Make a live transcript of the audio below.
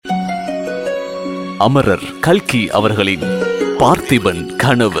அமரர் கல்கி அவர்களின் பார்த்திபன்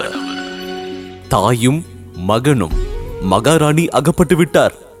கனவு. தாயும் மகனும் மகாராணி அகப்பட்டு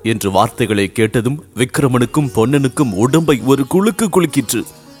விட்டார் என்று வார்த்தைகளை கேட்டதும் விக்ரமனுக்கும் பொன்னனுக்கும் உடம்பை ஒரு குலுக்கு குலுக்கிற்று.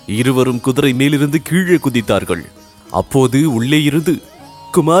 இருவரும் குதிரை மேலிருந்து கீழே குதித்தார்கள். அப்போது உள்ளே இருந்து,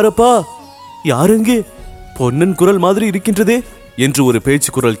 குமாரப்பா, யாரெங்கே? பொன்னன் குரல் மாதிரி இருக்கின்றதே என்று ஒரு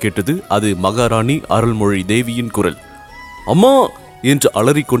பேச்சு குரல் கேட்டது. அது மகாராணி அருள்மொழி தேவியின் குரல். அம்மா என்று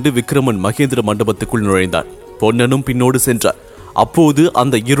அலறிக்கொண்டு விக்ரமன் மகேந்திர மண்டபத்துக்குள் நுழைந்தார். பொன்னனும் பின்னோடு சென்றார். அப்போது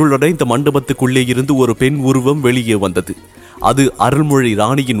அந்த இருளடைந்த மண்டபத்துக்குள்ளே இருந்து ஒரு பெண் உருவம் வெளியே வந்தது. அது அருள்மொழி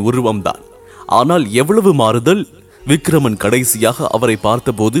ராணியின் உருவம்தான். ஆனால் எவ்வளவு மாறுதல்! விக்ரமன் கடைசியாக அவரை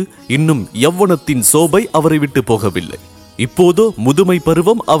பார்த்தபோது இன்னும் யௌவனத்தின் சோபை அவரை விட்டு போகவில்லை. இப்போதோ முதுமை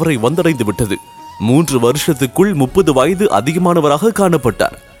பருவம் அவரை வந்தடைந்து விட்டது. 3 வருஷத்துக்குள் 30 வயது அதிகமானவராக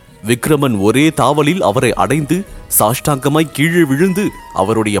காணப்பட்டார். விக்ரமன் ஒரே தாவலில் அவரை அடைந்து சாஷ்டாங்கமாய் கீழே விழுந்து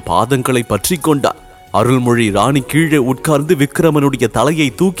அவருடைய பாதங்களை பற்றி கொண்டார். அருள்மொழி ராணி கீழே உட்கார்ந்து விக்ரமனுடைய தலையை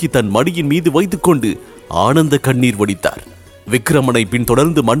தூக்கி தன் மடியின் மீது வைத்துக் கொண்டு ஆனந்த கண்ணீர் வடித்தார். விக்ரமனை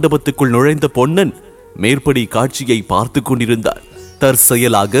பின்தொடர்ந்து மண்டபத்துக்குள் நுழைந்த பொன்னன் மேற்படி காட்சியை பார்த்து கொண்டிருந்தார்.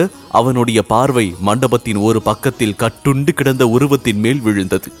 தற்செயலாக அவனுடைய பார்வை மண்டபத்தின் ஒரு பக்கத்தில் கட்டுண்டு கிடந்த உருவத்தின் மேல்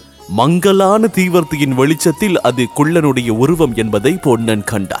விழுந்தது. மங்கலான தீவர்த்தியின் வெளிச்சத்தில் அது குள்ளனுடைய உருவம் என்பதை பொன்னன்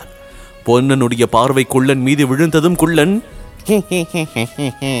கண்டார். பொன்னனுடைய பார்வை குள்ளன் மீது விழுந்ததும் குள்ளன்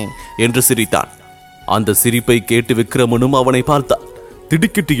என்று சிரித்தான். அந்த சிரிப்பை கேட்டு விக்ரமனும் அவனை பார்த்தார்.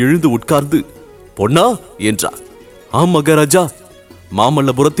 திடுக்கிட்டு எழுந்து உட்கார்ந்து, பொன்னா என்றார். ஆம் மகாராஜா,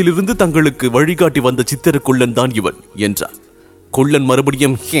 மாமல்லபுரத்திலிருந்து தங்களுக்கு வழிகாட்டி வந்த சித்திர குள்ளன் தான் இவன் என்றார். குள்ளன்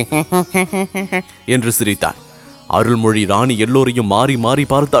மறுபடியும் என்று சிரித்தான். அருள்மொழி ராணி எல்லோரையும் மாறி மாறி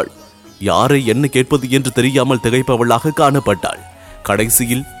பார்த்தாள். யாரை என்ன கேட்பது என்று தெரியாமல் திகைப்பவளாக காணப்பட்டாள்.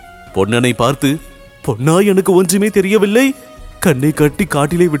 கடைசியில் பொன்னனை பார்த்து, பொன்னா, எனக்கு ஒன்றுமே தெரியவில்லை. கண்ணை கட்டி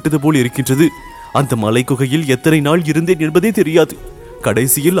காட்டிலே விட்டது போல் இருக்கின்றது. அந்த மலை குகையில் எத்தனை நாள் இருந்தேன் என்பதே தெரியாது.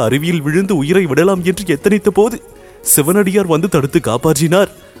 கடைசியில் அருவியில் விழுந்து உயிரை விடலாம் என்று எத்தனைத்த போது சிவனடியார் வந்து தடுத்து காப்பாற்றினார்.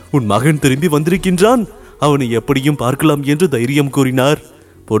 உன் மகன் திரும்பி வந்திருக்கின்றான், அவனை எப்படியும் பார்க்கலாம் என்று தைரியம் கூறினார்.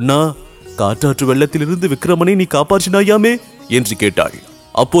 பொன்னா, காற்றாற்று வெள்ளத்திலிருந்து விக்ரமனை நீ காப்பாற்றினாயாமே என்று கேட்டாள்.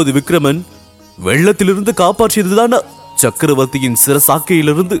 அப்போது விக்ரமன், வெள்ளத்திலிருந்து காப்பாற்றியதுதானா? சக்கரவர்த்தியின்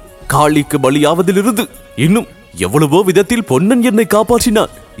சிரசாக்கையிலிருந்து, காளிக்கு பலியாவதிலிருந்து, இன்னும் எவ்வளவோ விதத்தில் பொன்னன் என்னை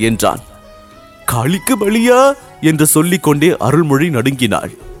காப்பாற்றினான் என்றான். காளிக்கு பலியா என்று சொல்லிக் கொண்டே அருள்மொழி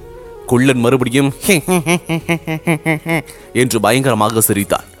நடுங்கினாள். குள்ளன் மறுபடியும் என்று பயங்கரமாக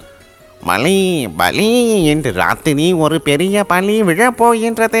சிரித்தார். பலி பலி என்று ராத்திரி ஒரு பெரிய பலி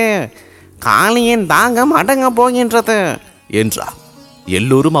விழப்போகின்றது. காளியின் தாகம் அடங்க போகின்றது என்றார்.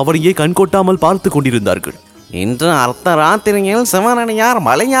 எல்லோரும் அவரையே கண்கொட்டாமல் பார்த்து கொண்டிருந்தார்கள். இன்று அர்த்த ராத்திரியில் சிவனடியார்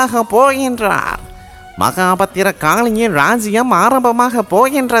பலியாக போகின்றார். மகாபத்திர காளியின் ராஜ்யம் ஆரம்பமாக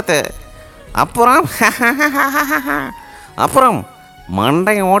போகின்றது. அப்புறம்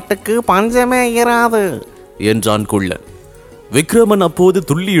மண்டை ஓட்டுக்கு பஞ்சமே இராது என்றான் குள்ளன். விக்ரமன் அப்போது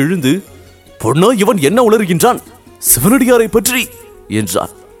துள்ளி எழுந்து, பொண்ணோ, இவன் என்ன உளறுகின்றான்? சிவனடியாரை பற்றி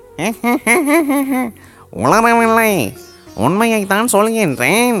என்றான். உளரவில்லை, உண்மையைத்தான்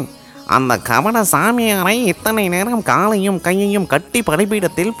சொல்கின்றேன். அந்த கவன சாமியாரை இத்தனை நேரம் காலையும் கையையும் கட்டி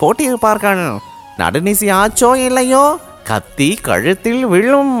பலிபீடத்தில் போட்டியிருப்பார்கள். நடுநிசி ஆச்சோ இல்லையோ கத்தி கழுத்தில்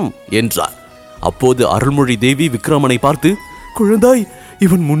விழும் என்றார். அப்போது அருள்மொழி தேவி விக்ரமனை பார்த்து, குழந்தாய்,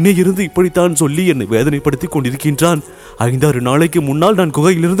 இவன் முன்னே இருந்து இப்படித்தான் சொல்லி என்னை வேதனைப்படுத்தி கொண்டிருக்கின்றான். 5-6 நாளைக்கு முன்னால் நான்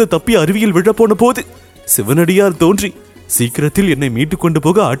குகையிலிருந்து தப்பி அருவியில் விழப்போன போது சிவனடியார் தோன்றி சீக்கிரத்தில் என்னை மீட்டுக் கொண்டு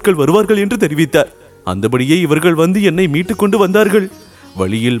போக ஆட்கள் வருவார்கள் என்று தெரிவித்தார். அந்தபடியே இவர்கள் வந்து என்னை மீட்டுக் கொண்டு வந்தார்கள்.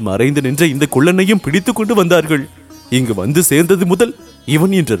 வழியில் மறைந்து நின்ற இந்த குள்ளனையும் பிடித்துக் கொண்டு வந்தார்கள். இங்கு வந்து சேர்ந்தது முதல்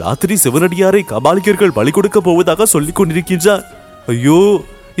இவன் இன்று ராத்திரி சிவனடியாரை கபாலிகர்கள் பலி கொடுக்க போவதாக சொல்லிக் கொண்டிருக்கின்றார். ஐயோ,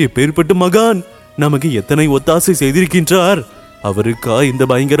 எப்பேற்பட்ட மகான் நமக்கு எத்தனை ஒத்தாசை செய்திருக்கின்றார். அவருக்கா இந்த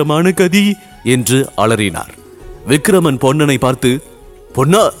பயங்கரமான கதி என்று அலறினார். விக்ரமன் பொன்னனை பார்த்து,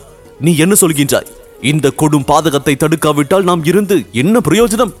 பொன்னா, நீ என்ன சொல்கின்றாய்? இந்த கொடும் பாதகத்தை தடுக்காவிட்டால் நாம் இருந்து என்ன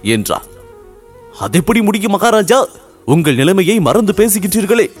பிரயோஜனம் என்றார். அதெப்படி முடியும் மகாராஜா? உங்கள் நிலைமையை மறந்து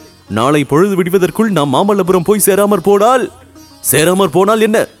பேசுகின்றீர்களே. நாளை பொழுது விடுவதற்குள் நாம் மாமல்லபுரம் போய் சேராமற் போனால்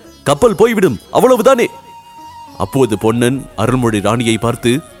என்ன? கப்பல் போய்விடும், அவ்வளவுதானே. அப்போது பொன்னன் அருள்மொழி ராணியை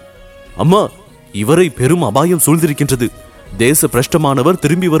பார்த்து, அம்மா, இவரை பெரும் அபாயம் சூழ்ந்திருக்கின்றது. தேச பிரஷ்டமானவர்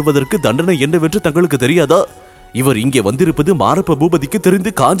திரும்பி வருவதற்கு தண்டனை என்னவென்று தங்களுக்கு தெரியாதா? இவர் இங்கே வந்திருப்பது மாரப்ப பூபதிக்கு தெரிந்து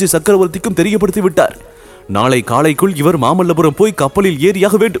காஞ்சி சக்கரவர்த்திக்கும் தெரியப்படுத்தி விட்டார். நாளை காலைக்குள் இவர் மாமல்லபுரம் போய் கப்பலில்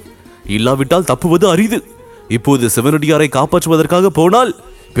ஏறியாக வேண்டும். இல்லாவிட்டால் தப்புவது அரிது. இப்போது சிவனடியாரை காப்பாற்றுவதற்காக போனால்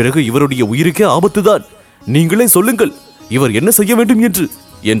பிறகு இவருடைய உயிருக்கே ஆபத்துதான். நீங்களே சொல்லுங்கள், இவர் என்ன செய்ய வேண்டும் என்று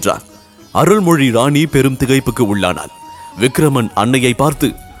என்றார். அருள்மொழி ராணி பெரும் திகைப்புக்கு உள்ளானாள். விக்ரமன் அன்னையை பார்த்து,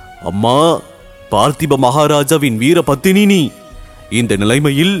 அம்மா, பார்த்திப மகாராஜாவின் வீர பத்தினி நீ. இந்த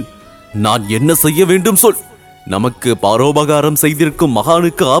நிலைமையில் நான் என்ன செய்ய வேண்டும் சொல். நமக்கு பரோபகாரம் செய்திருக்கும்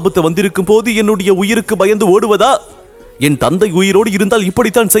மகானுக்கு ஆபத்து வந்திருக்கும் போது என்னுடைய உயிருக்கு பயந்து ஓடுவதா? என் தந்தை உயிரோடு இருந்தால்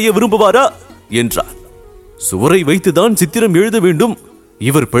இப்படித்தான் செய்ய விரும்புவாரா என்றார். சுவரை வைத்துதான் சித்திரம் எழுத வேண்டும்.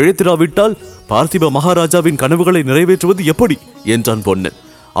 இவர் பிழைத்திராவிட்டால் பார்த்திப மகாராஜாவின் கனவுகளை நிறைவேற்றுவது எப்படி என்றான் பொன்னன்.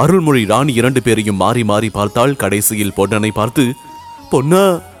 அருள்மொழி ராணி 2 பேரையும் மாறி மாறி பார்த்தாள். கடைசியில் பொன்னனை பார்த்து, பொன்னா,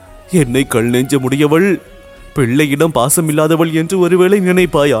 என்னை கல் நெஞ்ச முடியவள், பிள்ளையிடம் பாசமில்லாதவள் என்று ஒருவேளை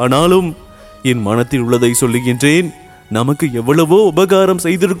நினைப்பாய். ஆனாலும் என் மனத்தில் உள்ளதை சொல்லுகின்றேன். நமக்கு எவ்வளவோ உபகாரம்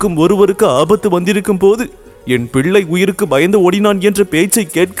செய்திருக்கும் ஒருவருக்கு ஆபத்து வந்திருக்கும் போது என் பிள்ளை உயிருக்கு பயந்து ஓடினான் என்ற பேச்சை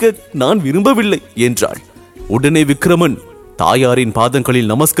கேட்க நான் விரும்பவில்லை என்றாள். உடனே விக்ரமன் தாயாரின் பாதங்களில்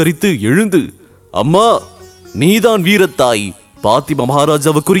நமஸ்கரித்து எழுந்து, அம்மா, நீதான் வீரத்தாய், பார்த்திப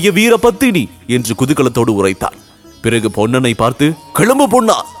மகாராஜாவுக்குரிய வீர பத்தினி என்று குதூகலத்தோடு உரைத்தார். பிறகு பொன்னனை பார்த்து, கிளம்பு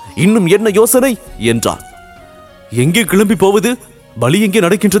பொன்னா, இன்னும் என்ன யோசனை என்றான். எங்கே கிளம்பி போவது? பலி எங்கே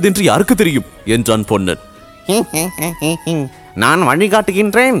நடக்கின்றது என்று யாருக்கு தெரியும் என்றான் பொன்னன். நான்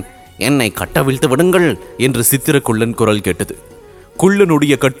வழிகாட்டுகின்றேன், என்னை கட்டவிழ்த்து விடுங்கள் என்று சித்திரக்குள்ளன் குரல் கேட்டது.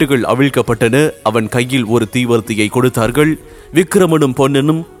 குள்ளனுடைய கட்டுகள் அவிழ்க்கப்பட்டன. அவன் கையில் ஒரு தீவர்த்தியை கொடுத்தார்கள். விக்ரமனும்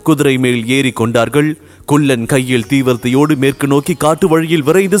பொன்னனும் குதிரை மேல் ஏறி கொண்டார்கள். குள்ளன் கையில் தீவர்த்தியோடு மேற்கு நோக்கி காட்டு வழியில்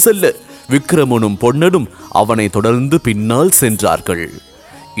விரைந்து செல்ல விக்ரமனும் பொன்னனும் அவனை தொடர்ந்து பின்னால் சென்றார்கள்.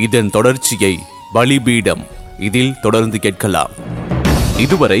 இதன் தொடர்ச்சியை பலிபீடம் இதில் தொடர்ந்து கேட்கலாம்.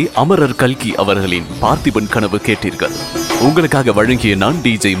 இதுவரை அமரர் கல்கி அவர்களின் பார்த்திபன் கனவு கேட்டீர்கள். உங்களுக்காக வழங்கிய நான்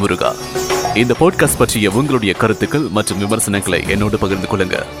DJ முருகா. இந்த பாட்காஸ்ட் பற்றிய உங்களுடைய கருத்துக்கள் மற்றும் விமர்சனங்களை என்னோடு பகிர்ந்து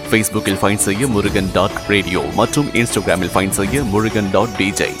கொள்ளுங்க. Facebookல் ஃபைண்ட் செய்ய murugan.radio மற்றும் Instagramல் ஃபைண்ட் செய்ய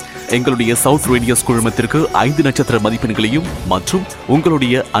murugan.dj. எங்களுடைய சவுத் ரேடியோஸ் குழுமத்திற்கு 5 நட்சத்திர மதிப்பெண்களையும் மற்றும்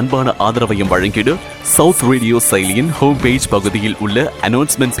உங்களுடைய அன்பான ஆதரவையும் வழங்கிடு சவுத் ரேடியோ செயலியின் ஹோம் பேஜ் பகுதியில் உள்ள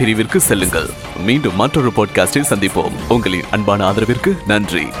அனௌன்ஸ்மெண்ட் பிரிவிற்கு செல்லுங்கள். மீண்டும் மற்றொரு பாட்காஸ்டில் சந்திப்போம். உங்களின் அன்பான ஆதரவிற்கு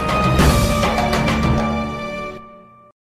நன்றி.